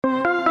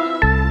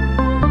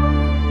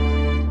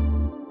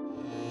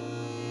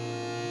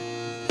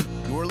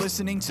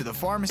listening to the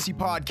Pharmacy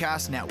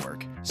Podcast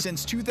Network.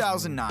 Since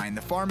 2009,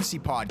 the Pharmacy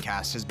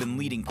Podcast has been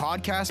leading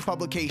podcast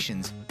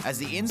publications as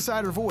the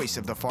insider voice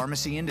of the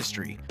pharmacy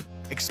industry.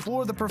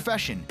 Explore the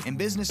profession and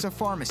business of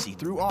pharmacy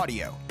through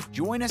audio.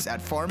 Join us at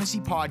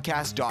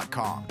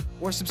pharmacypodcast.com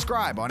or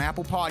subscribe on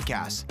Apple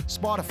Podcasts,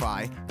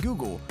 Spotify,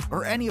 Google,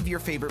 or any of your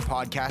favorite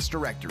podcast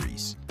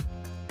directories.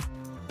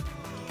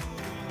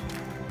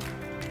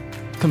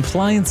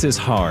 Compliance is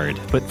hard,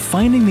 but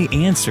finding the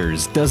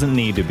answers doesn't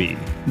need to be.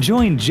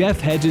 Join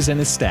Jeff Hedges and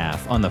his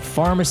staff on the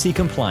Pharmacy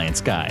Compliance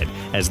Guide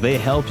as they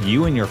help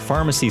you and your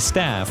pharmacy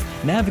staff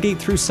navigate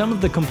through some of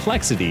the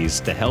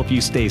complexities to help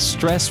you stay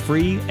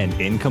stress-free and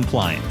in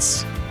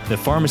compliance. The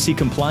Pharmacy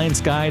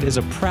Compliance Guide is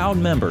a proud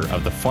member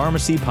of the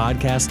Pharmacy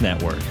Podcast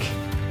Network.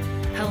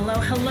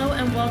 Hello,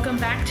 and welcome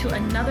back to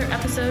another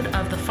episode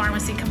of the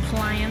Pharmacy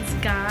Compliance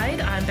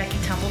Guide. I'm Becky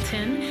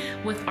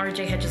Templeton with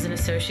RJ Hedges and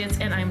Associates,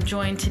 and I'm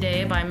joined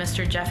today by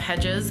Mr. Jeff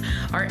Hedges,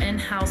 our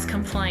in-house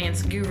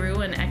compliance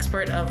guru and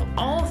expert of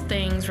all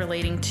things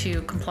relating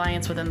to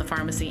compliance within the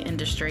pharmacy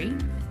industry.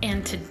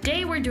 And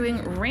today we're doing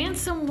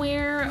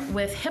ransomware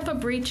with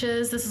HIPAA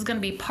breaches. This is going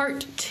to be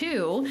part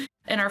 2.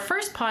 In our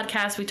first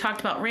podcast, we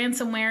talked about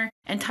ransomware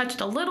and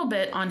touched a little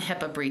bit on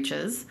HIPAA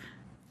breaches.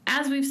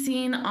 As we've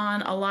seen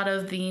on a lot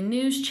of the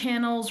news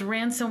channels,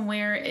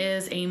 ransomware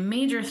is a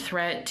major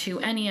threat to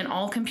any and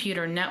all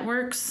computer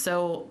networks.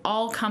 So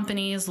all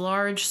companies,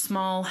 large,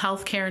 small,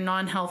 healthcare,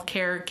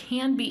 non-healthcare,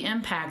 can be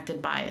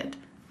impacted by it.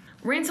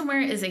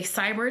 Ransomware is a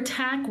cyber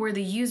attack where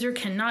the user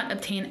cannot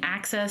obtain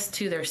access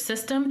to their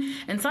system,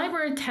 and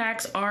cyber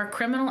attacks are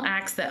criminal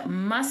acts that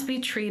must be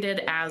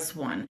treated as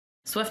one.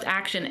 Swift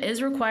action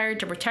is required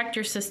to protect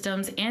your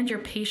systems and your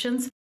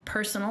patients'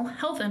 personal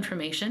health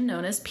information,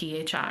 known as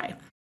PHI.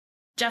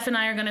 Jeff and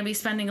I are going to be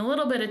spending a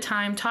little bit of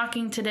time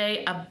talking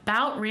today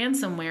about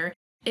ransomware.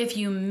 If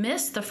you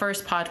missed the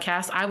first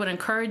podcast, I would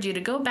encourage you to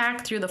go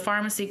back through the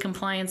Pharmacy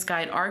Compliance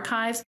Guide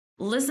archives,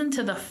 listen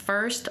to the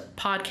first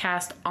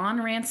podcast on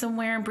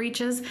ransomware and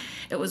breaches.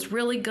 It was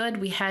really good.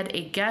 We had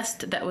a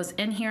guest that was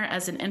in here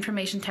as an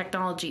information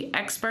technology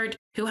expert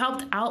who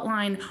helped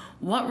outline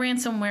what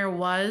ransomware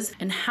was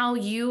and how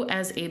you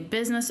as a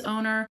business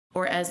owner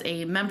or as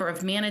a member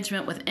of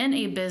management within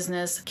a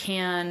business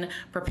can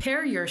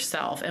prepare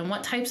yourself and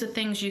what types of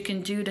things you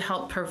can do to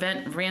help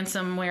prevent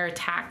ransomware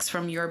attacks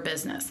from your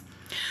business.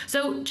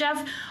 So,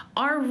 Jeff,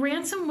 are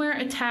ransomware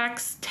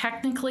attacks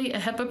technically a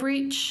HIPAA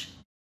breach?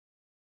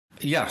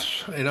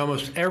 Yes, in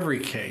almost every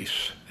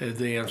case,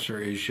 the answer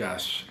is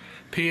yes.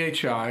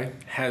 PHI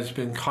has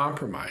been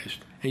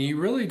compromised, and you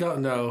really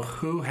don't know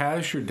who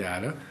has your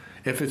data,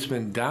 if it's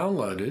been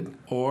downloaded,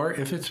 or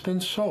if it's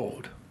been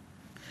sold.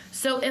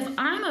 So if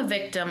I'm a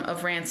victim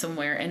of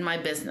ransomware in my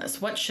business,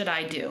 what should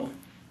I do?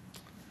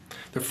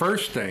 The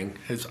first thing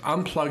is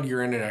unplug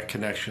your internet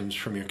connections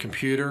from your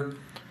computer,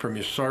 from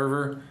your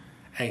server,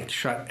 and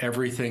shut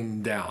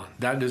everything down.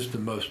 That is the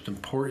most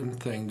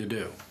important thing to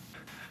do.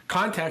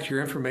 Contact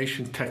your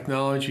information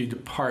technology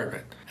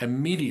department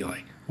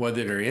immediately,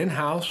 whether they're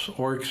in-house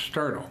or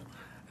external.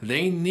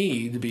 They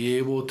need to be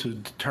able to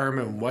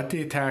determine what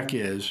the attack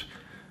is,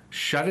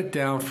 shut it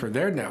down for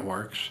their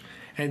networks,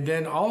 and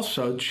then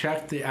also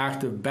check the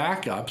active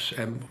backups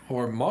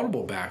or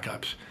multiple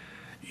backups.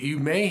 You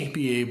may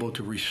be able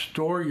to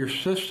restore your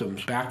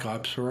systems.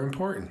 Backups are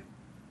important.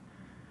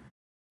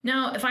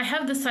 Now, if I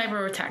have the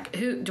cyber attack,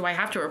 do I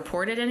have to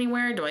report it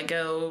anywhere? Do I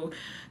go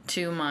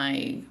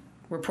to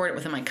report it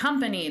within my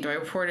company? Do I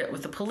report it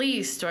with the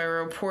police? Do I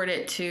report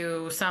it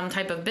to some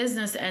type of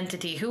business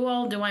entity? Who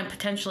all do I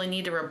potentially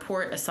need to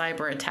report a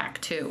cyber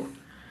attack to?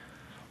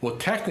 Well,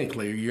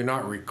 technically, you're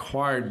not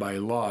required by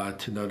law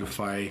to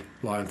notify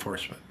law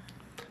enforcement.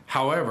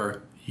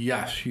 However,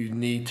 yes, you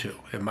need to.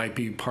 It might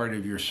be part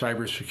of your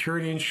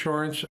cybersecurity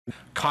insurance.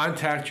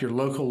 Contact your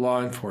local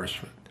law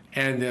enforcement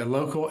and the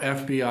local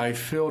FBI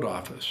field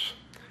office.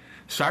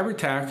 Cyber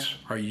attacks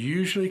are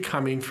usually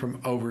coming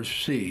from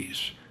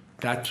overseas.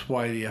 That's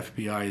why the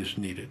FBI is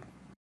needed.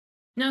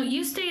 Now,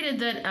 you stated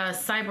that a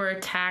cyber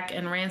attack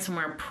and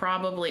ransomware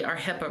probably are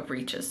HIPAA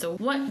breaches. So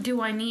what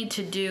do I need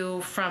to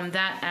do from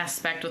that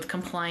aspect with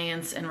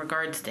compliance in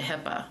regards to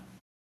HIPAA?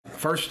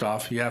 First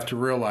off, you have to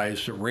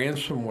realize that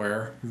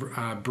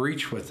ransomware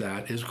breach with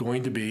that is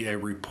going to be a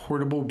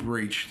reportable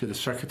breach to the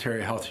Secretary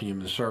of Health and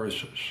Human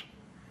Services.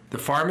 The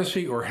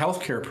pharmacy or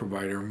healthcare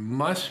provider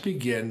must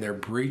begin their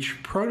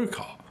breach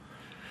protocol.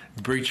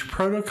 The breach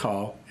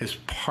protocol is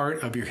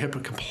part of your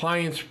HIPAA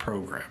compliance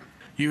program.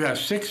 You have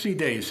 60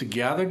 days to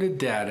gather the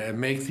data and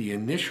make the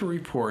initial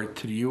report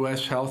to the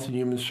U.S. Health and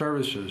Human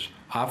Services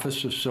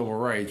Office of Civil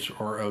Rights,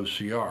 or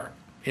OCR.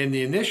 In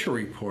the initial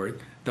report,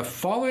 the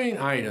following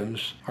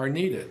items are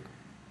needed.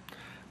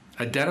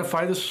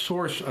 Identify the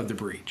source of the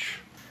breach,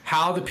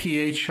 how the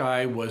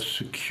PHI was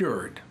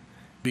secured,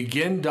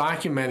 begin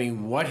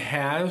documenting what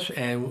has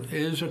and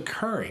is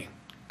occurring,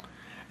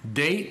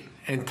 date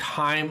and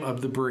time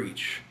of the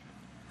breach,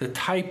 the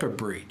type of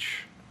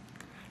breach,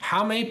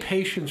 how many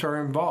patients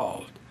are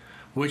involved,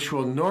 which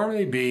will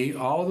normally be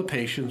all the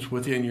patients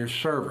within your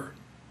server.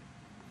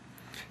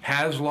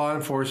 Has law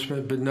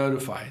enforcement been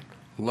notified?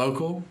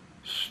 Local,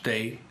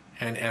 state,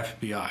 and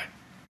FBI.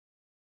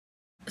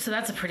 So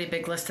that's a pretty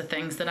big list of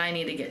things that I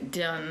need to get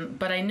done,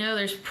 but I know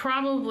there's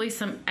probably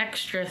some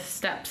extra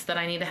steps that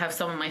I need to have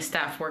some of my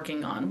staff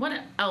working on.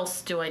 What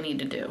else do I need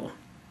to do?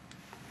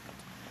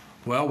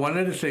 Well, one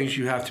of the things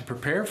you have to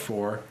prepare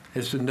for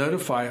is to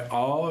notify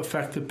all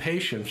affected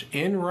patients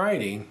in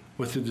writing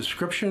with the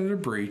description of the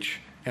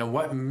breach and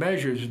what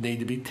measures need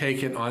to be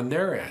taken on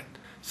their end,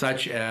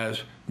 such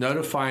as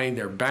notifying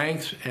their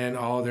banks and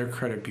all their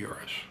credit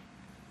bureaus.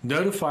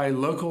 Notify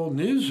local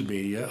news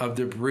media of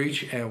the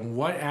breach and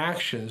what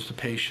actions the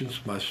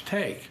patients must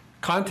take.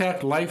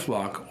 Contact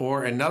LifeLock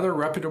or another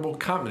reputable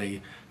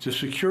company to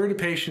secure the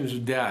patient's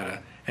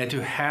data and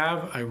to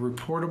have a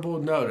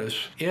reportable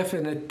notice if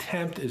an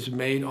attempt is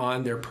made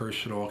on their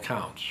personal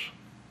accounts.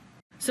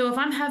 So if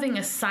I'm having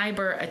a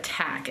cyber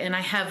attack and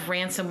I have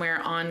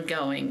ransomware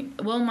ongoing,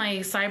 will my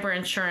cyber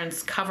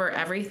insurance cover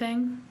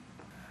everything?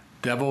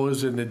 Devil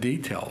is in the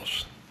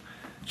details.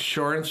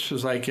 Insurance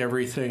is like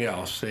everything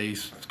else. They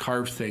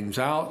carve things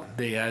out,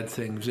 they add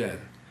things in.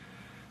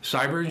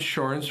 Cyber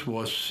insurance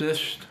will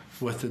assist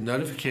with the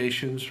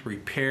notifications,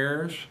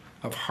 repairs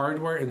of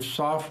hardware and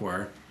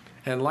software,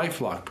 and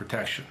LifeLock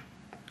protection.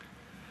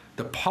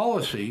 The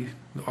policies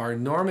are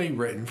normally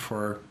written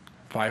for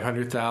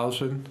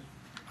 $500,000,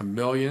 $1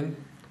 million,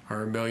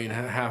 or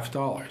 $1.5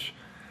 million.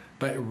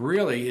 But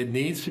really, it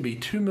needs to be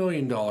 $2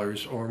 million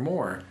or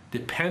more,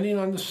 depending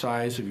on the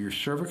size of your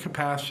server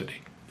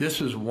capacity. This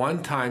is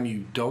one time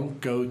you don't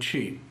go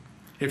cheap.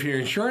 If your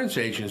insurance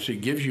agency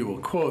gives you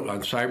a quote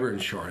on cyber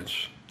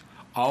insurance,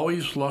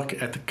 always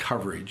look at the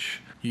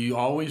coverage. You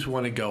always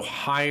want to go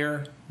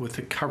higher with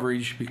the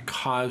coverage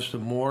because the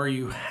more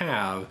you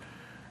have,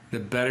 the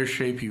better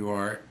shape you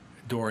are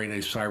during a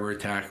cyber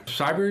attack.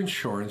 Cyber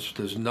insurance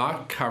does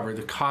not cover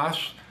the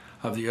cost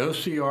of the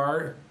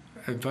OCR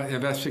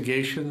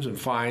investigations and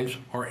fines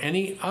or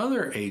any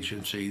other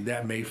agency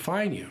that may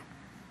fine you.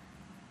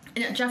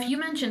 Jeff, you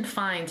mentioned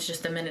fines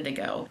just a minute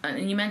ago,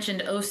 and you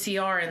mentioned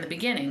OCR in the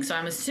beginning. So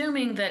I'm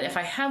assuming that if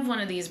I have one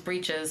of these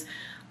breaches,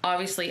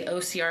 obviously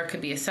OCR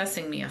could be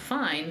assessing me a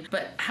fine,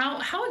 but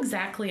how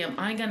exactly am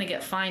I going to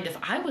get fined if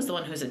I was the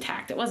one who's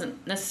attacked? It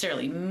wasn't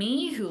necessarily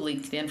me who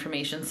leaked the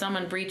information.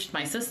 Someone breached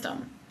my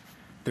system.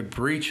 The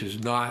breach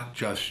is not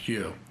just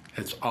you.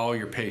 It's all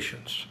your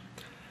patients.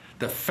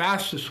 The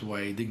fastest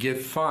way to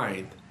get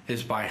fined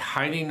is by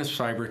hiding a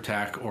cyber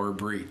attack or a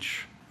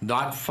breach,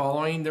 not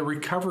following the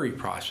recovery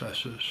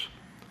processes,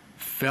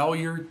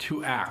 failure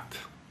to act,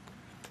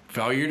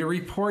 failure to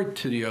report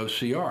to the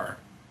OCR,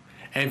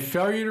 and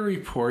failure to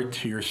report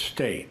to your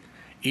state.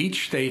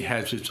 Each state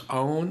has its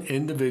own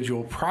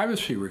individual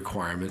privacy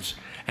requirements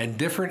and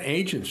different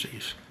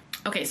agencies.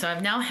 Okay, so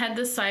I've now had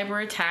this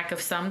cyber attack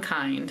of some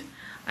kind.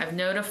 I've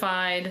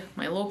notified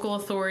my local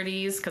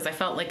authorities because I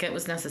felt like it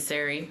was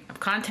necessary.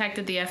 I've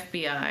contacted the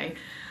FBI.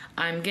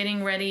 I'm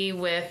getting ready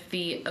with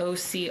the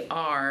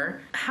OCR.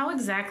 How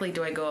exactly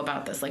do I go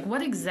about this? Like,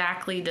 what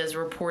exactly does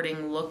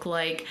reporting look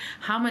like?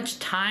 How much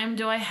time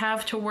do I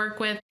have to work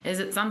with? Is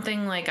it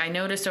something like I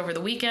noticed over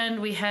the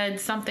weekend we had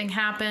something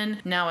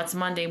happen? Now it's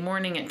Monday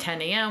morning at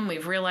 10 a.m.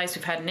 We've realized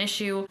we've had an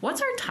issue.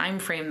 What's our time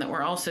frame that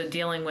we're also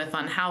dealing with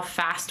on how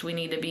fast we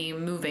need to be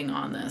moving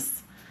on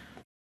this?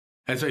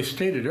 As I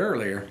stated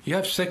earlier, you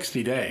have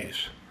 60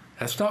 days.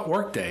 That's not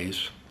work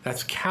days,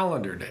 that's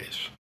calendar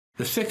days.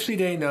 The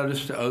 60-day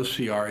notice to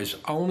OCR is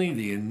only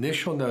the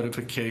initial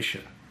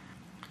notification.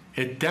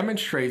 It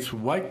demonstrates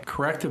what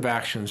corrective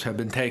actions have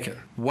been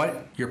taken,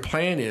 what your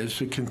plan is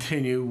to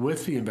continue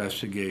with the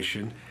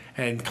investigation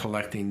and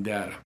collecting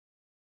data.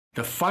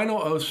 The final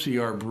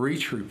OCR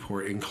breach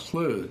report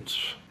includes,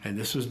 and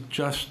this is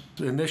just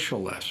the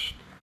initial list,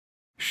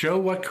 show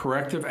what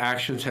corrective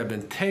actions have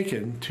been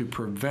taken to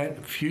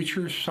prevent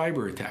future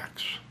cyber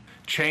attacks.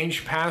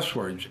 Change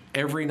passwords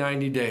every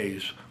 90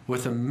 days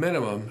with a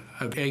minimum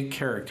of 8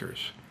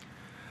 characters.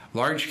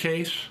 Large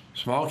case,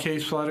 small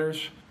case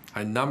letters,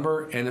 a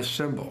number, and a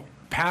symbol.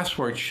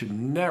 Passwords should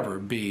never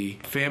be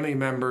family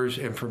members'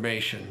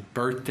 information,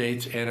 birth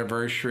dates,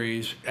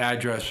 anniversaries,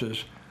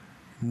 addresses,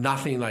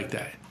 nothing like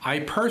that. I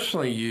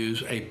personally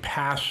use a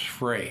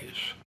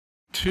passphrase,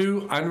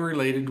 2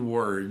 unrelated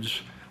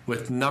words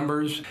with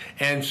numbers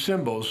and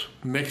symbols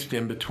mixed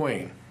in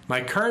between.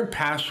 My current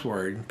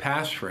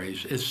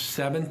passphrase is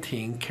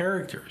 17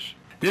 characters.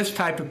 This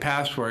type of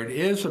password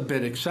is a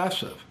bit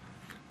excessive,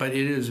 but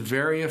it is a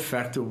very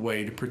effective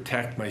way to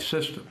protect my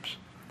systems.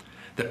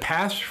 The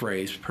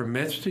passphrase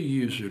permits the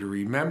user to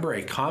remember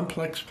a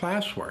complex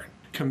password.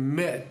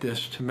 Commit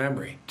this to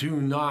memory. Do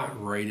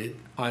not write it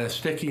on a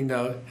sticky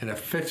note and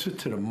affix it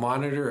to the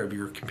monitor of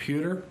your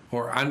computer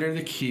or under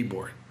the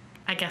keyboard.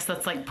 I guess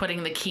that's like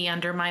putting the key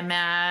under my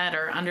mat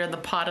or under the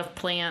pot of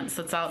plants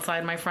that's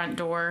outside my front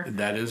door.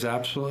 That is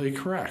absolutely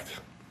correct.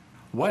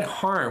 What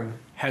harm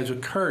has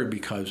occurred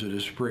because of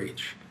this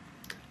breach?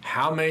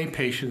 How many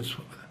patients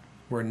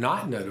were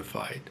not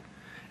notified?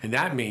 And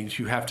that means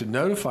you have to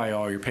notify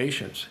all your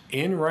patients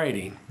in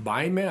writing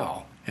by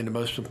mail And the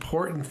most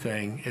important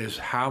thing is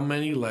how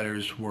many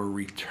letters were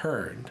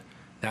returned.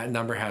 That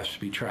number has to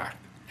be tracked.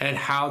 And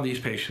how these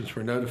patients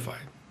were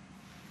notified.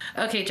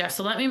 Okay, Jeff,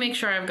 so let me make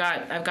sure I've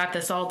got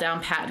this all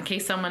down pat in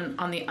case someone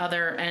on the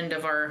other end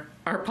of our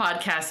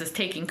podcast is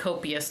taking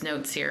copious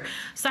notes here.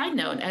 Side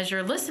note, as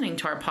you're listening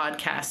to our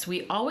podcast,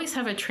 we always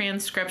have a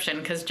transcription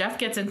because Jeff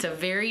gets into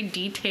very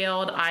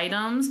detailed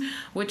items,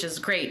 which is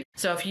great.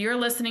 So if you're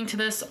listening to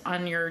this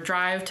on your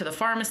drive to the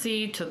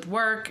pharmacy, to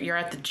work, you're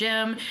at the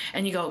gym,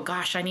 and you go,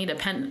 gosh, I need a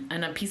pen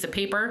and a piece of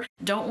paper,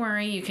 don't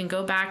worry, you can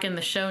go back in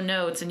the show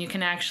notes and you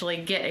can actually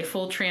get a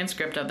full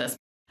transcript of this.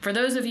 For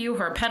those of you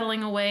who are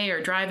pedaling away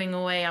or driving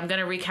away, I'm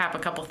going to recap a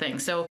couple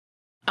things. So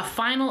a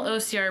final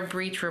OCR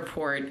breach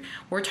report,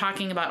 we're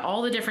talking about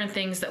all the different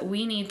things that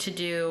we need to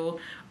do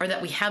or that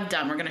we have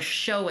done. We're going to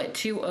show it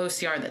to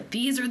OCR that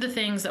these are the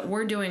things that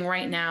we're doing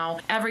right now.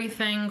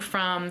 Everything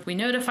from we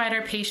notified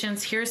our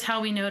patients, here's how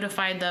we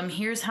notified them,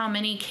 here's how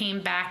many came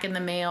back in the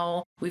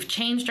mail, we've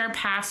changed our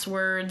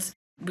passwords,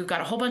 we've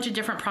got a whole bunch of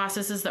different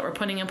processes that we're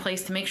putting in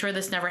place to make sure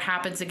this never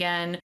happens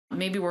again.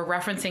 Maybe we're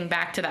referencing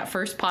back to that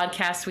first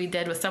podcast we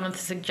did with some of the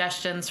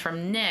suggestions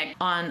from Nick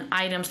on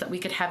items that we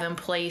could have in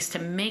place to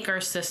make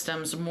our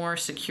systems more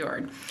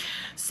secured.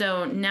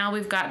 So now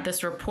we've got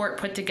this report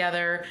put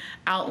together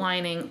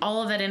outlining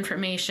all of that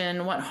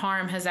information, what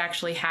harm has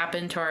actually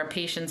happened to our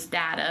patients'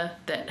 data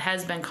that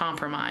has been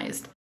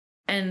compromised.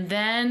 And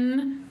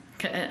then,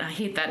 I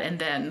hate that and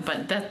then,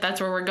 but that's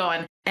where we're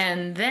going.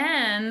 And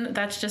then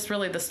that's just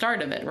really the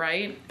start of it,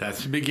 right?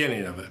 That's the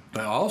beginning of it.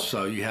 But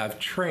also you have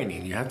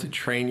training. You have to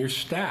train your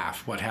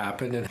staff what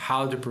happened and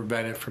how to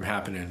prevent it from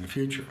happening in the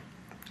future.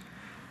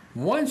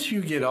 Once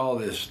you get all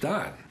this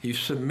done, you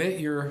submit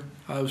your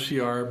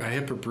OCR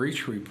HIPAA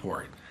breach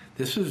report.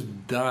 This is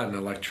done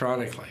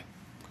electronically.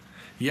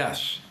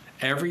 Yes,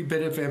 every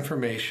bit of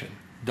information,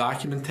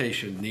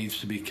 documentation needs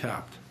to be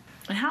kept.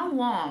 And how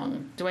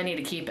long do I need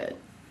to keep it?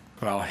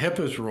 Well,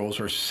 HIPAA's rules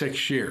are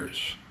 6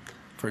 years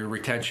for your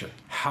retention.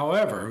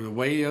 However, the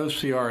way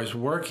OCR is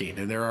working,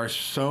 and there are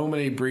so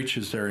many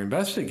breaches they're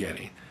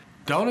investigating,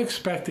 don't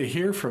expect to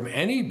hear from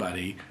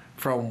anybody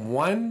from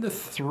 1 to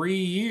 3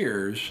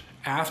 years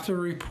after the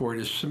report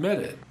is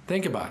submitted.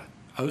 Think about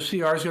it.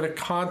 OCR is going to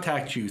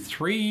contact you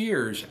 3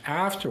 years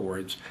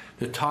afterwards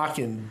to talk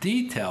in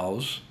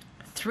details.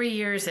 3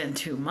 years and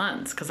 2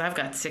 months, because I've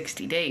got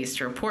 60 days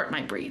to report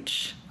my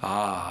breach.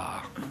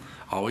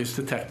 Always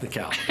the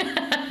technicality.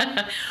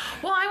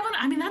 Well,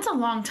 that's a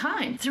long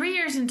time. 3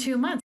 years and 2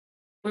 months.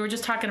 We were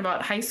just talking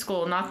about high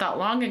school not that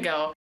long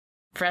ago.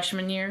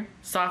 Freshman year,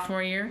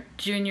 sophomore year,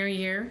 junior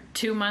year,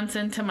 2 months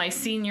into my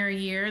senior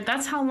year.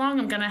 That's how long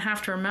I'm going to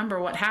have to remember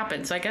what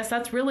happened. So I guess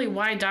that's really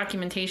why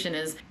documentation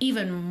is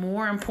even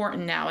more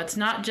important now. It's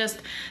not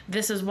just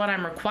this is what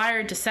I'm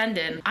required to send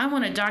in. I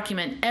want to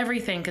document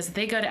everything because if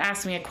they go to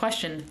ask me a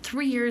question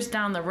 3 years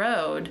down the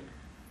road,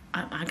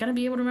 I'm going to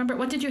be able to remember.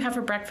 What did you have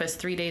for breakfast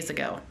 3 days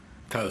ago?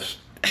 Toast.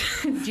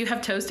 Do you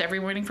have toast every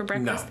morning for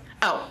breakfast? No.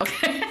 Oh,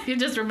 okay. You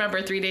just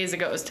remember 3 days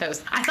ago it was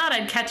toast. I thought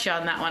I'd catch you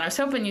on that one. I was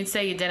hoping you'd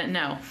say you didn't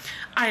know.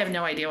 I have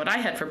no idea what I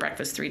had for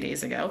breakfast 3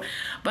 days ago.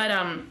 But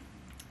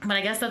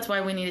I guess that's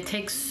why we need to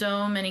take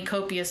so many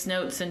copious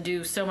notes and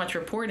do so much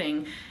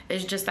reporting,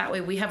 is just that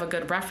way we have a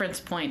good reference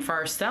point for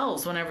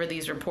ourselves whenever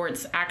these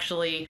reports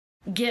actually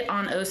get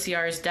on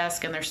OCR's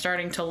desk and they're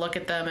starting to look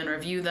at them and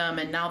review them,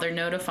 and now they're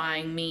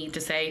notifying me to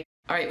say,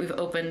 all right, we've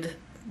opened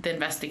the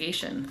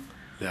investigation.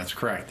 That's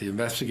correct. The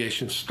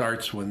investigation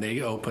starts when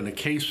they open a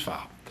case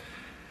file.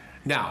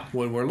 Now,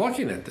 when we're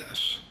looking at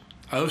this,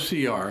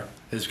 OCR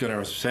is going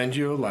to send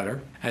you a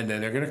letter, and then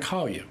they're going to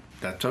call you.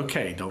 That's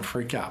okay. Don't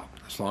freak out.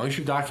 As long as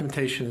your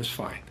documentation is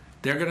fine.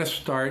 They're going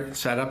to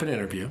set up an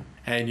interview,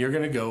 and you're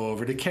going to go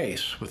over the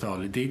case with all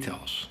the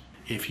details.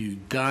 If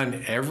you've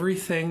done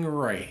everything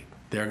right,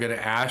 they're going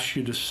to ask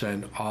you to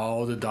send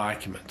all the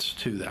documents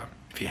to them.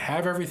 If you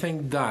have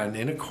everything done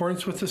in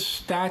accordance with the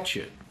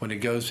statute, when it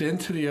goes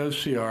into the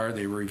OCR,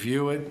 they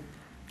review it,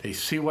 they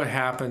see what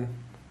happened,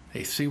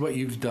 they see what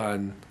you've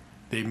done,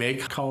 they may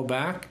call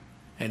back,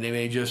 and they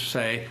may just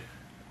say,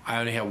 I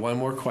only have one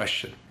more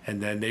question.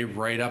 And then they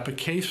write up a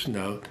case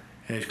note,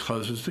 and it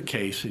closes the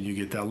case, and you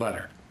get that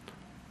letter.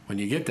 When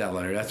you get that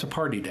letter, that's a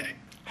party day.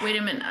 Wait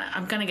a minute.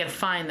 I'm going to get a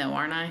fine, though,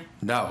 aren't I?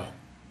 No.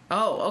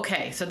 Oh,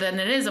 okay. So then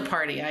it is a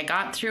party. I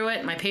got through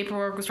it. My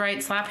paperwork was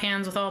right. Slap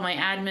hands with all my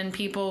admin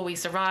people. We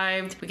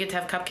survived. We get to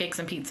have cupcakes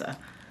and pizza.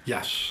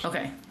 Yes.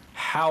 Okay.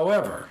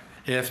 However,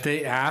 if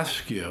they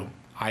ask you,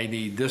 I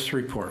need this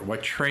report.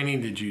 What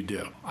training did you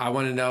do? I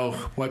want to know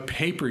what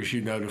papers you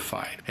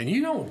notified. And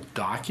you don't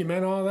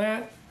document all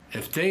that.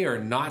 If they are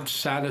not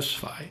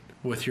satisfied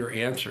with your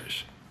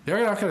answers,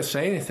 they're not going to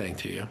say anything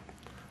to you.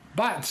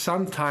 But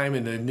sometime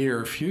in the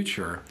near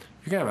future,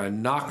 you're going to have a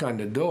knock on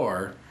the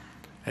door,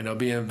 and there'll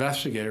be an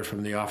investigator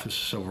from the Office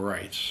of Civil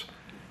Rights.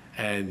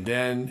 And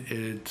then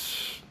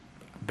it's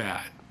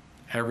bad.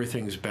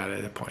 Everything's bad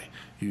at that point.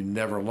 You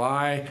never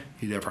lie.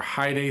 You never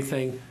hide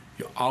anything.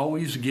 You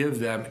always give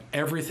them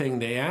everything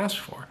they ask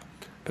for.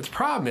 But the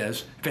problem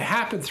is, if it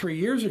happened 3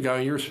 years ago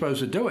and you were supposed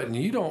to do it and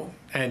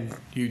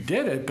you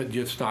did it, but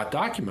it's not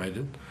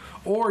documented,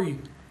 or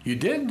you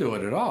didn't do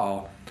it at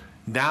all,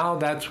 now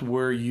that's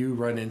where you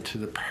run into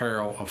the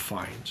peril of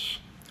fines.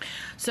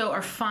 So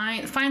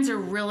fines are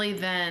really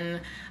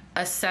then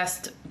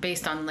assessed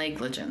based on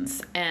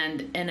negligence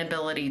and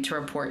inability to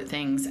report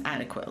things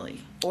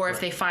adequately. Or if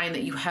they find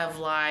that you have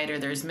lied or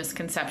there's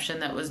misconception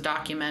that was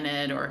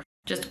documented or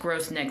just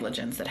gross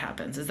negligence that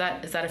happens. Is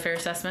that a fair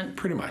assessment?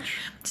 Pretty much.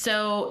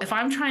 So if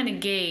I'm trying to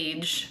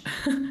gauge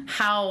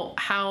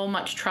how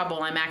much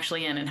trouble I'm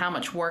actually in and how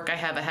much work I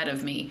have ahead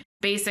of me,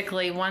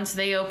 basically once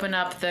they open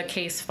up the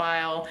case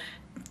file,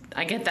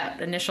 I get that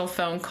initial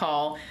phone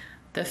call.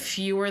 The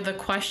fewer the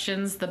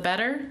questions, the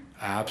better?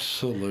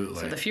 Absolutely.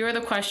 So the fewer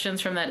the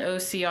questions from that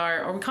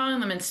OCR, are we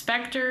calling them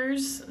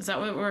inspectors? Is that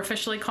what we're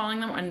officially calling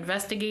them?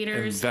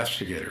 Investigators?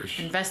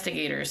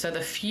 Investigators. So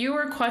the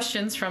fewer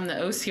questions from the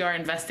OCR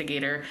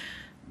investigator,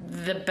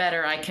 the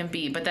better I can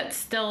be. But that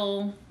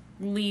still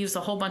leaves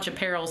a whole bunch of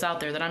perils out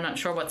there that I'm not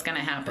sure what's going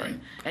to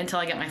happen until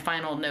I get my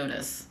final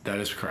notice. That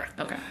is correct.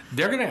 Okay.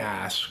 They're going to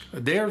ask.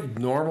 They're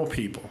normal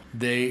people.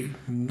 They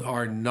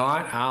are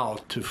not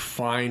out to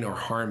fine or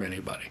harm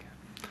anybody.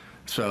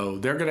 So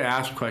they're going to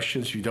ask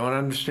questions. You don't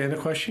understand the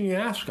question, you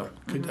ask them.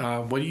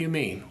 What do you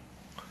mean?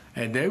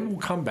 And they will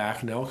come back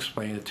and they'll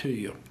explain it to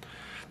you.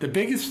 The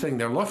biggest thing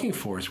they're looking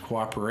for is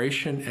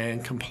cooperation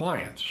and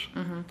compliance.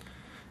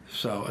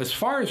 So as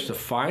far as the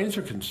fines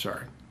are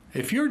concerned,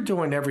 if you're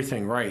doing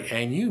everything right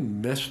and you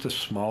missed a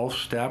small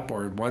step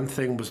or one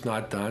thing was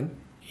not done,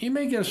 you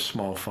may get a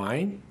small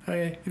fine.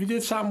 If you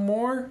did something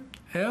more,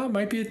 it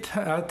might be a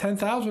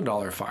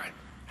 $10,000 fine.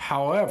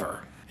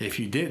 However, if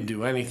you didn't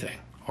do anything,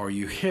 or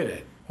you hid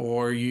it,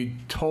 or you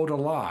told a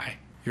lie,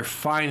 your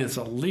fine is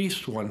at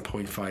least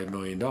 $1.5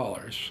 million.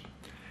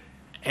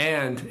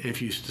 And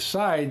if you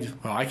decide,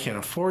 well, I can't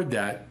afford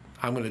that,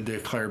 I'm going to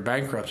declare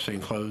bankruptcy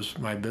and close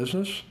my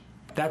business,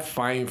 that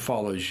fine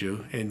follows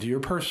you into your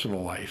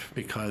personal life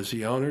because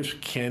the owners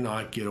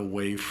cannot get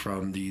away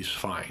from these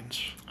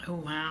fines. Oh,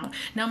 wow.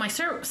 Now, my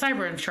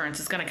cyber insurance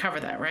is going to cover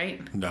that,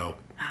 right? No.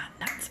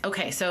 Nuts.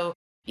 Okay, so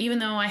even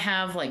though I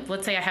have,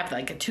 let's say I have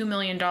a $2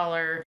 million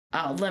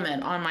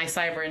limit on my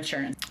cyber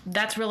insurance,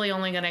 that's really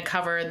only going to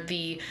cover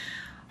the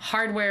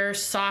hardware,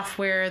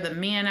 software, the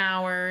man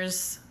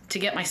hours to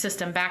get my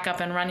system back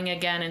up and running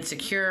again and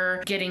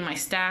secure, getting my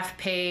staff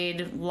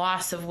paid,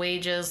 loss of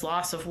wages,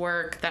 loss of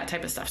work, that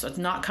type of stuff. So it's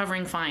not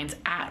covering fines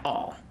at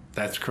all.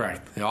 That's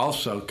correct. They're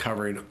also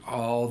covering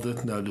all the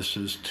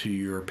notices to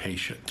your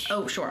patients.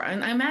 Oh, sure.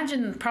 And I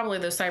imagine probably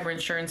those cyber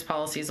insurance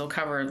policies will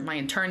cover my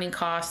attorney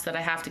costs that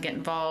I have to get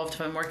involved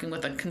if I'm working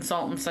with a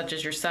consultant such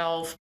as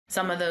yourself.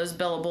 Some of those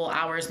billable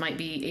hours might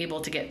be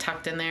able to get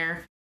tucked in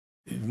there.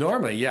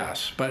 Normally,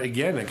 yes. But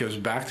again, it goes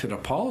back to the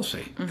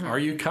policy. Are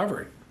you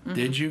covered?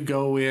 Did you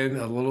go in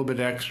a little bit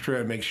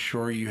extra and make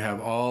sure you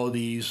have all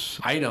these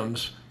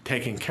items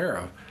taken care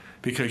of?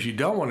 Because you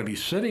don't want to be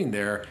sitting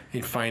there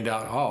and find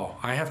out, oh,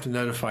 I have to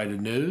notify the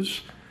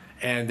news,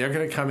 and they're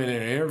going to come in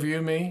and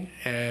interview me,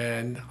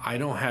 and I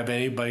don't have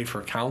anybody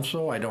for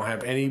counsel. I don't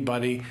have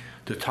anybody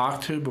to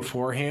talk to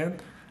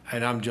beforehand,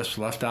 and I'm just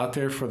left out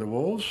there for the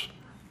wolves.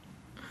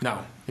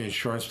 No, the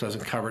insurance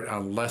doesn't cover it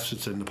unless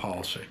it's in the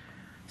policy.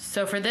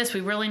 So for this,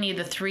 we really need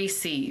the 3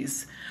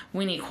 C's.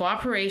 We need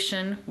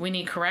cooperation, we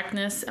need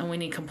correctness, and we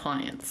need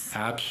compliance.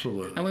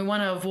 Absolutely. And we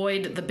want to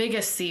avoid the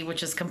biggest C,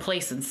 which is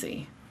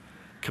complacency.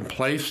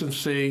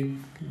 Complacency,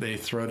 they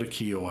throw the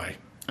key away.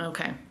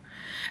 Okay.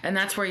 And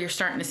that's where you're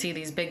starting to see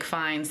these big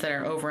fines that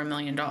are over $1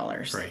 million.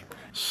 Right.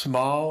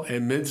 Small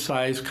and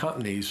mid-sized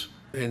companies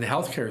in the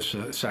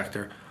healthcare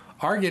sector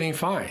are getting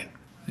fined.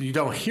 You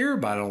don't hear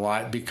about it a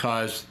lot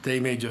because they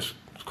may just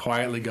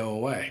quietly go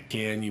away.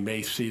 And you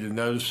may see the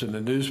notice in the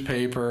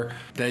newspaper,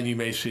 then you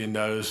may see a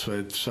notice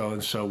that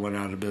so-and-so went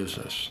out of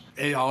business.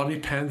 It all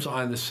depends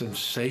on the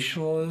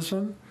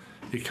sensationalism,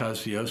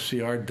 because the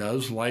OCR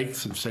does like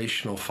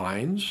sensational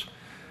fines.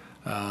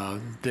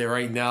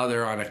 Right now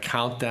they're on a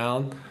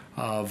countdown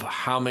of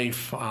how many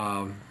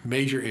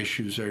major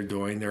issues they're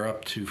doing. They're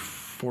up to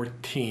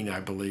 14,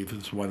 I believe,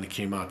 is one that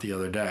came out the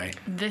other day.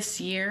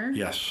 This year?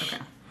 Yes.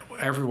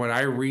 Okay. When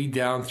I read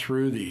down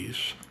through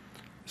these,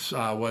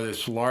 whether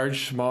it's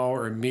large, small,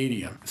 or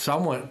medium,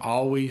 someone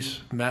always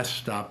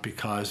messed up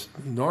because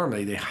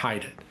normally they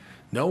hide it.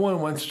 No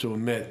one wants to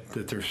admit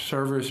that their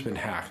server has been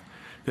hacked,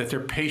 that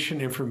their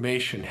patient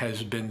information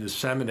has been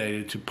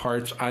disseminated to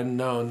parts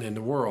unknown in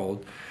the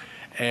world,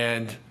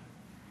 and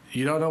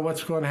you don't know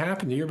what's going to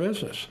happen to your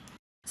business.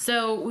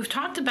 So we've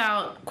talked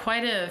about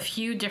quite a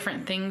few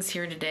different things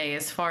here today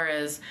as far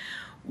as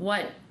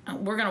what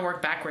we're going to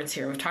work backwards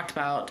here. We've talked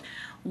about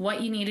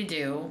what you need to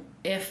do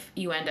if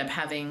you end up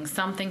having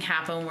something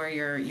happen where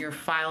your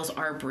files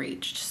are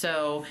breached.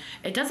 So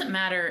it doesn't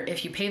matter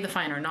if you pay the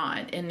fine or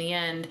not. In the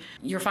end,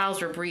 your files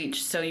were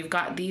breached, so you've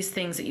got these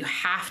things that you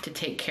have to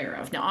take care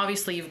of. Now,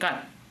 obviously, you've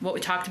got what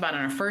we talked about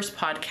in our first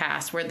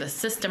podcast, where the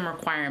system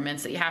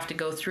requirements that you have to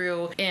go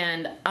through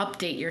and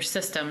update your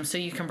system so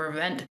you can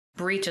prevent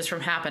breaches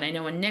from happen. I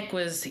know when Nick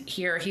was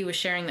here, he was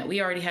sharing that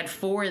we already had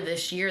 4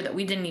 this year that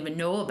we didn't even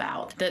know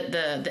about. That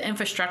the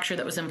infrastructure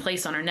that was in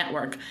place on our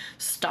network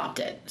stopped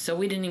it. So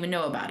we didn't even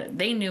know about it.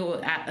 They knew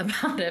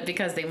about it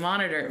because they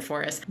monitor it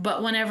for us.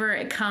 But whenever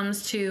it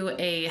comes to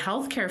a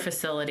healthcare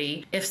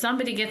facility, if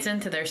somebody gets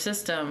into their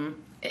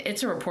system,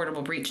 it's a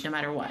reportable breach no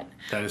matter what.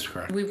 That is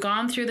correct. We've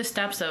gone through the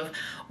steps of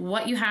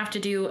what you have to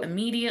do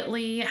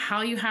immediately,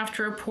 how you have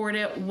to report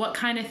it, what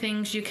kind of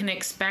things you can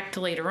expect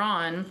later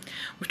on.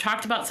 We've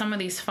talked about some of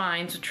these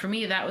fines, which for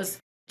me, that was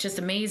just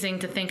amazing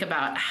to think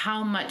about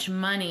how much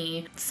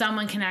money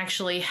someone can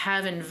actually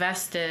have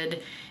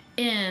invested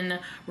in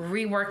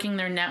reworking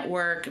their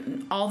network,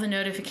 all the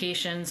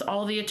notifications,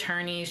 all the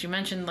attorneys. You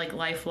mentioned like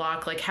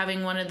LifeLock, like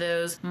having one of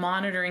those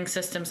monitoring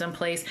systems in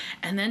place,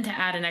 and then to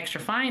add an extra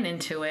fine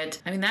into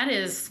it. I mean, that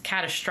is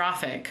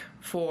catastrophic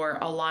for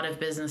a lot of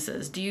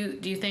businesses. Do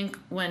you think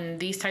when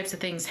these types of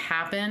things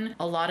happen,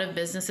 a lot of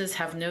businesses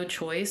have no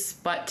choice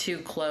but to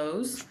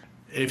close?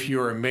 If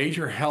you're a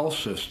major health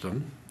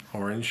system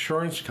or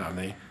insurance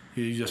company,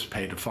 you just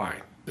pay the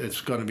fine. It's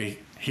going to be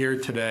here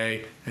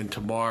today, and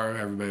tomorrow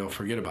everybody will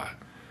forget about it.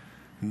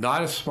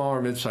 Not a small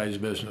or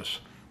mid-sized business.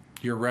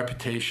 Your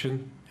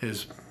reputation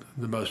is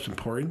the most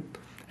important,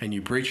 and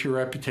you breach your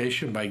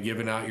reputation by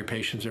giving out your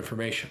patient's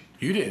information.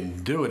 You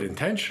didn't do it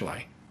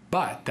intentionally,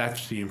 but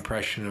that's the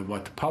impression of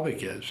what the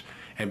public is.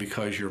 And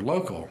because you're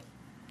local,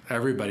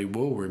 everybody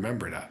will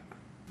remember that.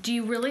 Do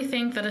you really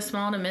think that a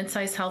small to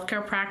mid-sized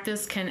healthcare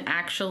practice can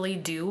actually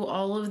do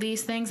all of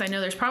these things? I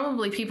know there's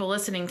probably people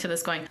listening to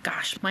this going,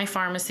 gosh, my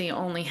pharmacy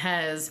only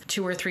has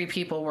 2 or 3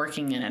 people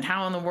working in it.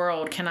 How in the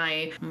world can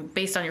I,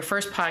 based on your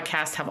first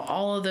podcast, have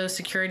all of those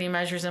security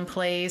measures in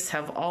place,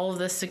 have all of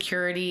this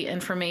security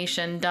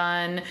information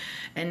done,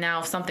 and now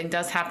if something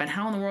does happen,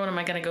 how in the world am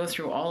I going to go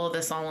through all of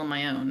this all on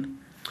my own?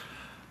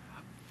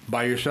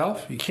 By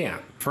yourself, you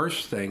can't.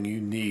 First thing you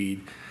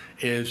need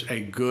is a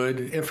good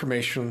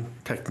information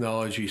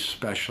technology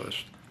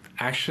specialist,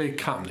 actually a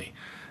company,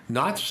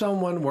 not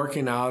someone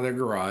working out of their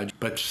garage,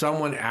 but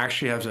someone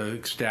actually has an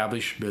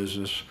established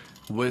business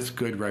with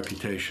good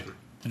reputation.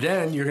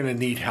 Then you're going to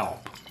need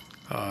help.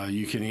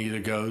 You can either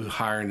go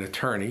hire an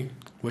attorney,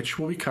 which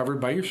will be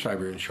covered by your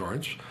cyber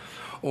insurance,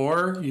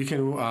 or you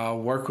can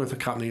work with a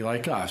company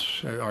like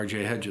us,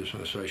 RJ Hedges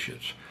and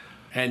Associates,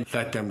 and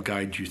let them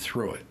guide you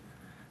through it.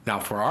 Now,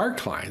 for our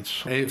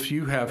clients, if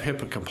you have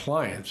HIPAA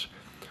compliance,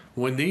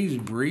 when these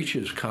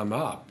breaches come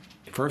up,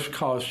 first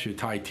call is to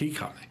the IT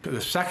company. The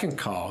second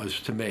call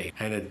is to me.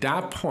 And at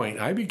that point,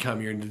 I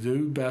become your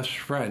new best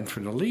friend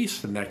for at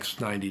least the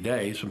next 90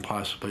 days and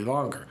possibly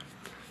longer.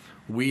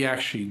 We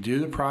actually do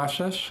the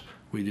process,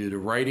 we do the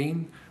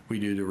writing, we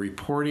do the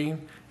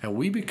reporting, and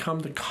we become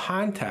the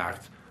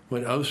contact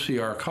when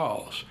OCR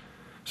calls.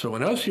 So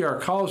when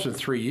OCR calls in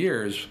 3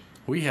 years,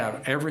 we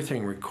have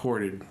everything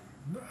recorded,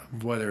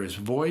 whether it's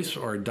voice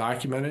or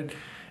documented,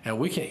 and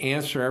we can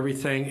answer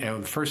everything.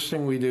 And the first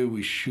thing we do,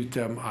 we shoot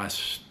them a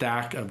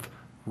stack of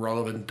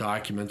relevant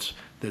documents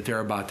that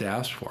they're about to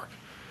ask for.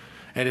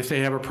 And if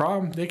they have a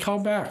problem, they call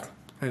back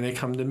and they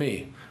come to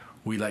me.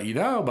 We let you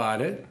know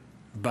about it,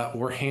 but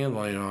we're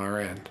handling it on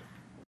our end.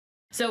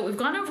 So we've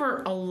gone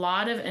over a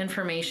lot of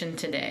information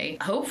today.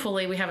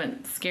 Hopefully we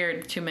haven't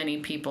scared too many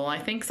people. I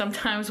think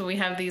sometimes when we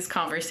have these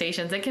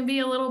conversations, it can be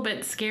a little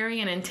bit scary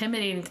and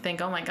intimidating to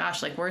think, oh my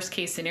gosh, like worst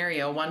case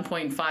scenario,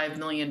 $1.5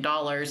 million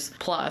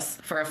plus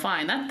for a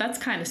fine. That's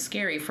kind of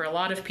scary for a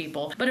lot of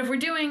people. But if we're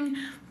doing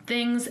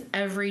things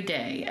every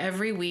day,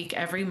 every week,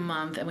 every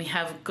month, and we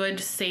have good,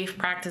 safe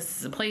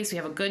practices in place, we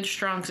have a good,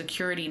 strong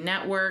security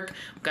network,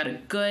 we've got a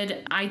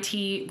good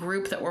IT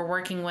group that we're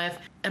working with,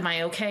 am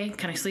I okay?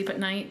 Can I sleep at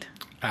night?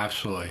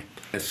 Absolutely.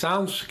 It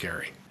sounds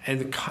scary.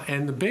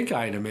 And the big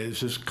item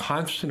is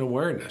constant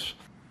awareness.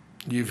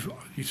 You've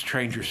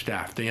trained your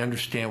staff. They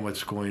understand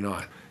what's going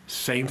on.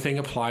 Same thing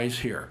applies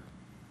here.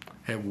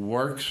 It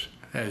works.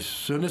 As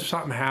soon as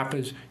something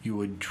happens,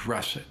 you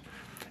address it.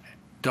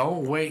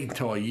 Don't wait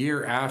until a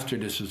year after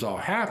this is all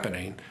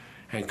happening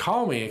and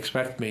call me,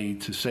 expect me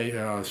to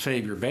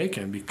save your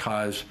bacon,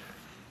 because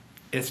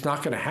it's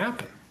not going to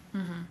happen.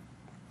 Mm-hmm.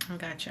 I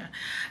gotcha.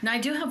 Now, I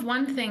do have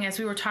one thing as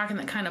we were talking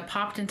that kind of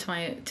popped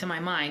into my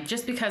mind,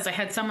 just because I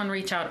had someone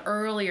reach out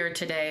earlier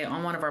today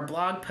on one of our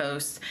blog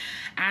posts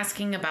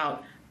asking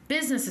about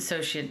business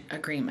associate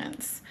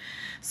agreements.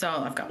 So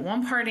I've got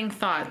one parting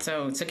thought,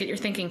 so get your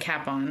thinking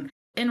cap on.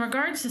 In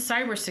regards to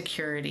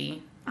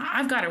cybersecurity,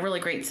 I've got a really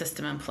great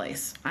system in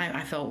place.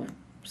 I feel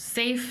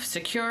safe,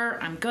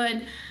 secure, I'm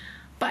good.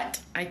 But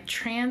I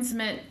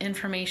transmit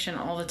information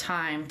all the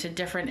time to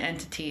different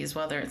entities,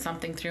 whether it's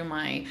something through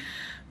my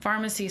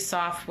pharmacy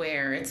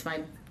software, it's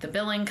the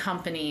billing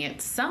company,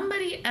 it's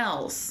somebody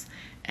else,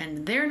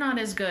 and they're not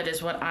as good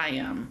as what I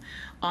am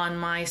on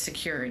my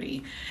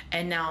security.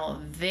 And now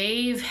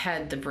they've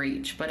had the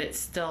breach, but it's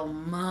still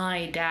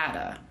my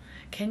data.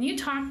 Can you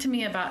talk to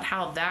me about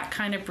how that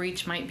kind of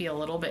breach might be a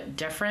little bit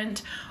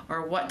different,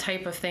 or what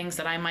type of things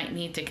that I might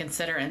need to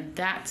consider in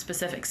that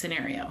specific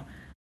scenario?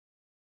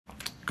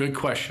 Good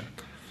question.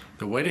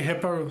 the way the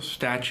HIPAA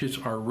statutes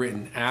are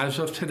written as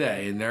of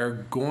today, and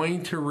they're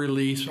going to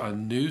release a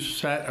new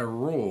set of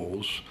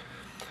rules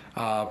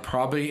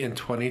probably in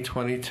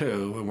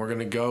 2022, and we're going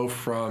to go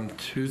from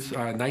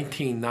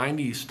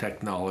 1990s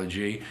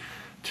technology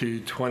to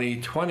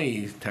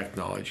 2020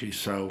 technology.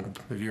 So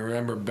if you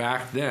remember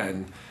back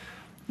then,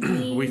 there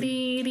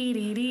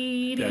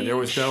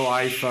was no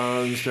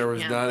iPhones, there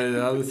was none of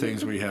the other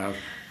things we have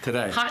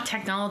today. Hot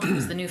technology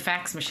was the new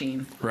fax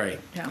machine.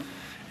 Right.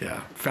 Yeah,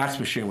 fax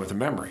machine with a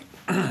memory.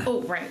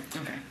 Oh, right.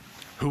 Okay.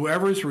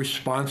 Whoever is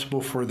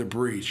responsible for the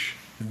breach,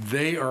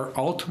 they are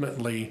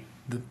ultimately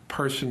the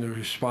person who's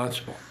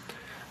responsible.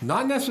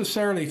 Not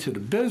necessarily to the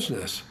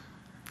business,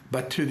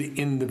 but to the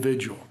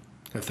individual.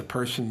 If the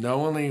person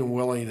knowingly and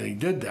willingly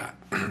did that,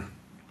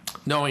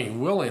 knowing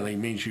and willingly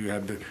means you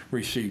have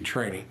received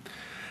training.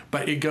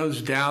 But it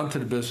goes down to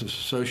the business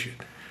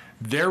associate.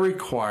 They're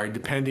required,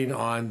 depending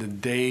on the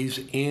days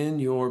in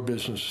your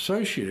business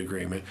associate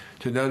agreement,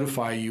 to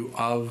notify you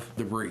of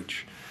the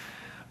breach.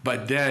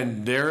 But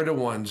then they're the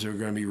ones that are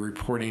going to be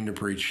reporting the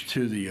breach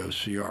to the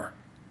OCR.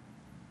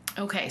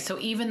 Okay, so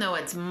even though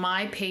it's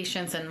my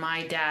patients and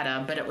my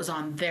data, but it was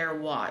on their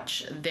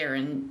watch, they're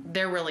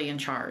really in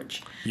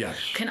charge. Yes.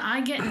 Can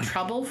I get in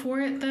trouble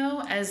for it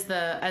though, as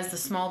the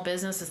small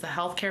business, as the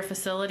healthcare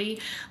facility?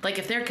 Like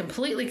if they're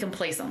completely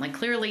complacent, like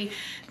clearly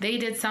they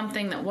did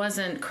something that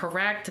wasn't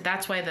correct,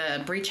 that's why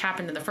the breach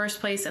happened in the first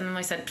place, and then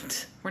they said,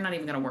 we're not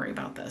even going to worry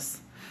about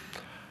this.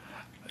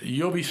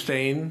 You'll be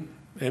staying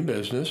in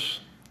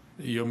business.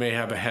 You may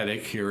have a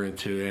headache here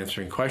into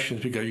answering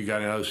questions because you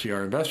got an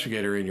OCR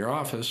investigator in your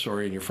office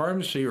or in your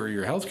pharmacy or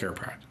your healthcare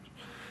practice.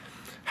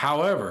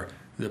 However,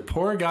 the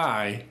poor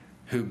guy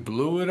who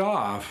blew it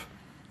off,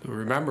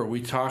 remember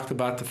we talked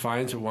about the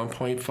fines at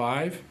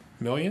 $1.5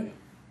 million?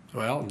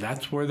 Well,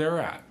 that's where they're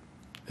at.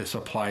 This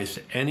applies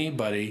to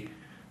anybody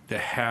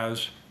that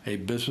has a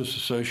business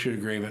associate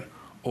agreement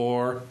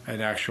or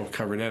an actual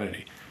covered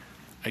entity.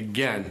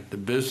 Again, the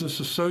business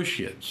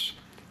associates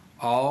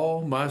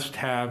all must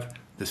have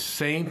the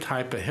same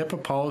type of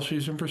HIPAA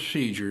policies and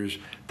procedures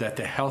that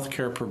the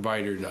healthcare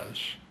provider does.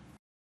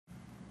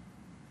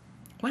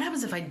 What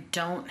happens if I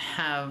don't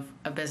have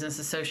a business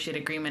associate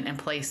agreement in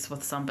place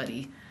with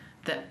somebody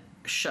that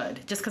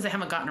should, just because I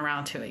haven't gotten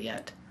around to it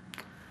yet?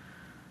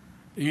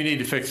 You need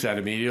to fix that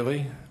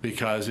immediately,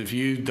 because if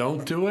you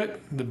don't do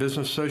it, the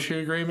business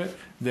associate agreement,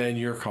 then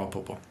you're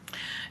culpable.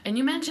 And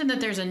you mentioned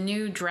that there's a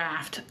new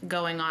draft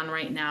going on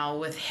right now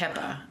with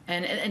HIPAA.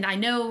 And I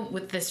know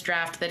with this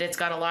draft that it's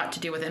got a lot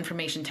to do with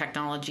information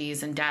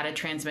technologies and data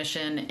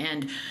transmission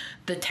and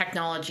the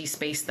technology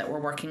space that we're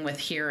working with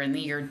here in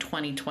the year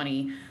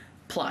 2020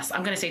 plus.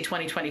 I'm going to say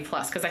 2020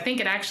 plus because I think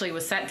it actually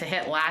was set to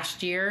hit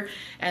last year.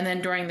 And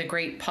then during the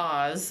great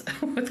pause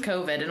with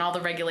COVID and all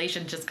the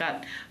regulations just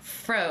got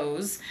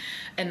froze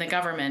in the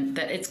government,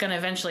 that it's going to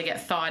eventually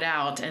get thawed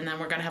out. And then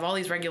we're going to have all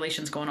these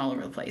regulations going all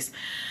over the place.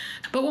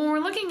 But when we're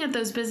looking at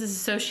those business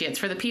associates,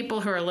 for the people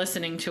who are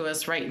listening to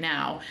us right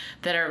now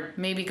that are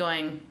maybe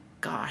going,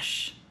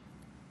 gosh,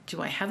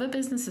 do I have a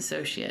business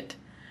associate?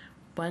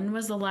 When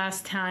was the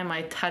last time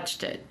I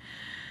touched it?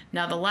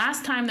 Now, the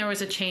last time there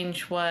was a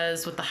change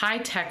was with the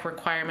high-tech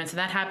requirements, and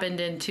that happened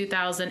in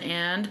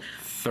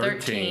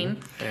 2013.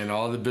 And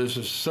all the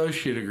business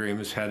associate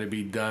agreements had to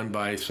be done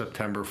by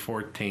September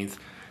 14th,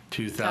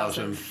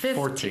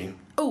 2014.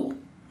 Oh,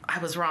 I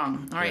was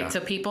wrong. All right. Yeah.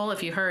 So people,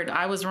 if you heard,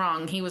 I was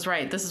wrong. He was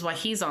right. This is why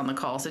he's on the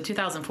call. So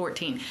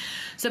 2014.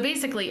 So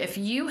basically, if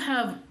you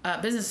have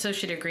business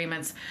associate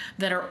agreements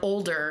that are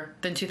older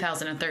than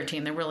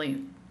 2013, they're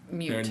really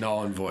mute. They're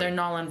null and void. They're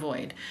null and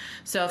void.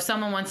 So if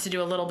someone wants to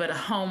do a little bit of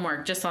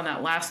homework just on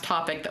that last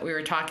topic that we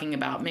were talking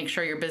about, make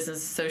sure your business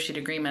associate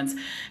agreements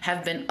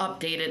have been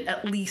updated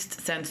at least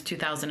since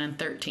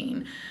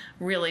 2013.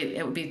 Really,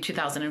 it would be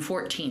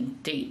 2014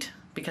 date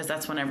because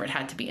that's whenever it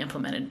had to be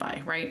implemented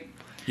by, right?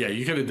 Yeah,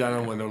 you could have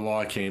done it when the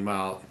law came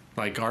out,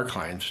 like our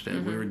clients did.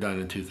 Mm-hmm. We were done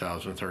in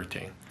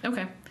 2013.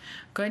 Okay,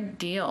 good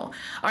deal.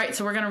 All right,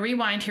 so we're going to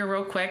rewind here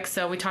real quick.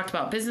 So we talked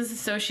about business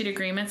associate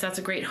agreements. That's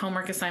a great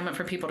homework assignment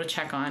for people to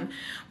check on.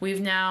 We've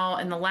now,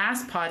 in the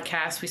last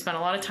podcast, we spent a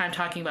lot of time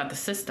talking about the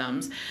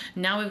systems.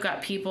 Now we've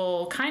got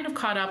people kind of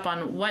caught up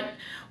on what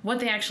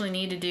they actually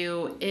need to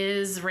do.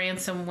 Is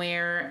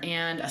ransomware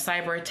and a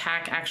cyber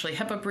attack actually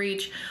HIPAA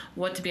breach?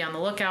 What to be on the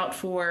lookout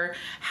for?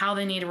 How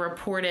they need to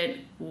report it?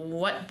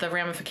 What the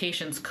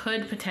ramifications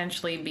could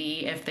potentially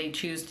be if they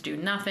choose to do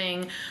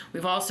nothing?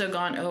 We've also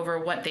gone over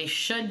what they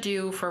should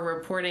do for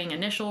reporting,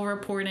 initial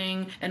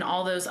reporting, and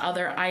all those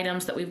other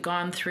items that we've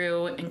gone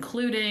through,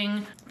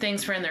 including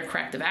things for in their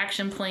corrective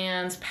action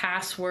plans,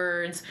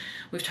 passwords.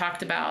 We've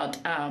talked about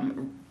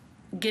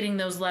getting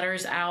those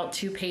letters out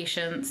to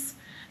patients.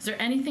 Is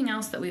there anything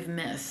else that we've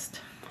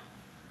missed?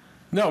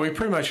 No, we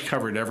pretty much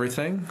covered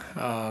everything.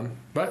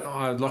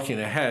 But looking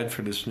ahead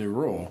for this new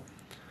rule,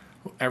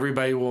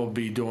 everybody will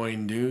be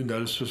doing new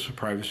notices of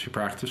privacy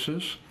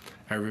practices.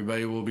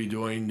 Everybody will be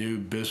doing new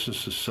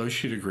business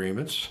associate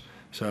agreements.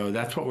 So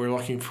that's what we're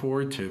looking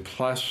forward to,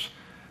 plus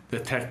the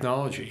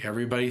technology.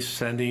 Everybody's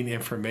sending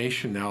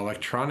information now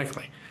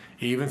electronically.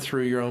 even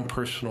through your own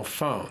personal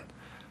phone.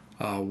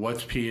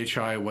 What's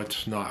PHI,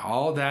 what's not.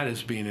 All that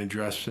is being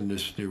addressed in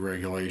this new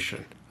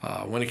regulation.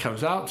 When it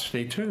comes out,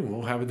 stay tuned.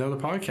 We'll have another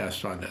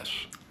podcast on this.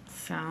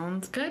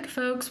 Sounds good,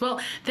 folks. Well,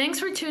 thanks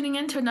for tuning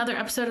in to another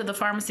episode of the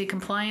Pharmacy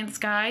Compliance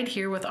Guide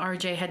here with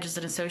RJ Hedges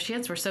and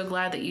Associates. We're so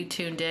glad that you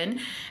tuned in.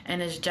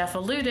 And as Jeff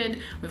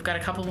alluded, we've got a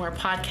couple more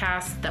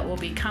podcasts that we'll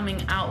be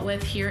coming out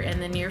with here in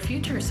the near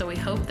future. So we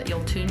hope that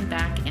you'll tune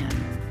back in.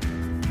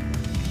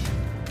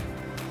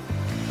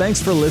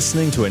 Thanks for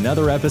listening to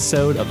another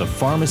episode of the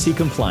Pharmacy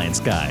Compliance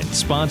Guide,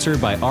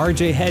 sponsored by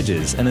RJ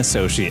Hedges and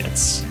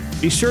Associates.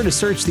 Be sure to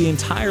search the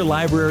entire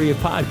library of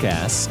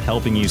podcasts,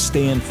 helping you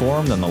stay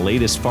informed on the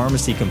latest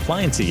pharmacy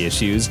compliance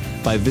issues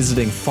by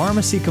visiting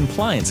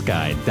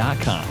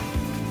pharmacycomplianceguide.com.